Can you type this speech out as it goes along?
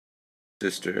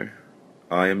Sister,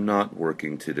 I am not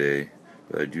working today,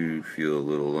 but I do feel a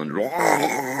little under.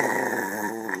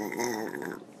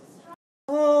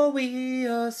 All we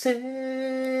are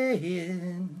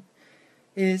saying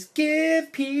is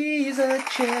give peace a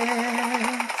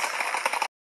chance.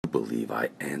 I believe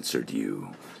I answered you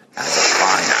as a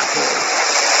pineapple.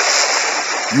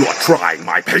 You are trying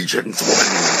my patience,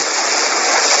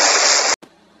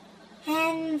 woman.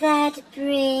 And that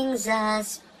brings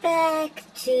us back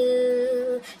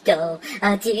to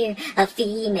a deer, a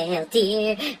female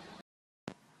deer.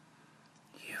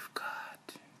 You've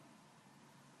got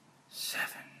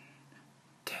 7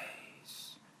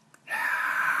 days.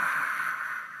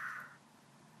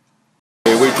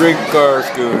 We drink our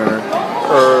schooner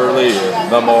early in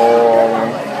the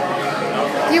morning.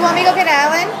 Do you want me to go get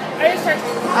Alan?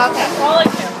 Okay.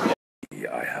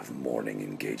 I have morning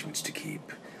engagements to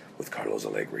keep with Carlos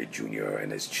Alegre Jr.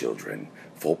 and his children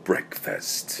for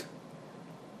breakfast.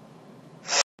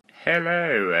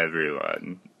 Hello,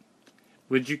 everyone.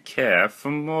 Would you care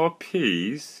for more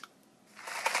peas?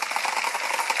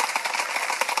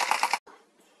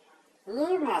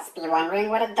 You must be wondering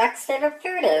what a duck's favorite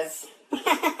food is.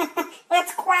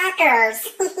 It's quackers.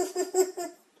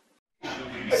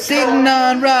 Sitting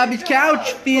on Robbie's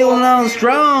couch, feeling all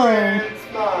strong.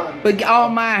 But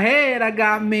on my head, I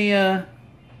got me a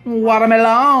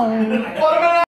watermelon.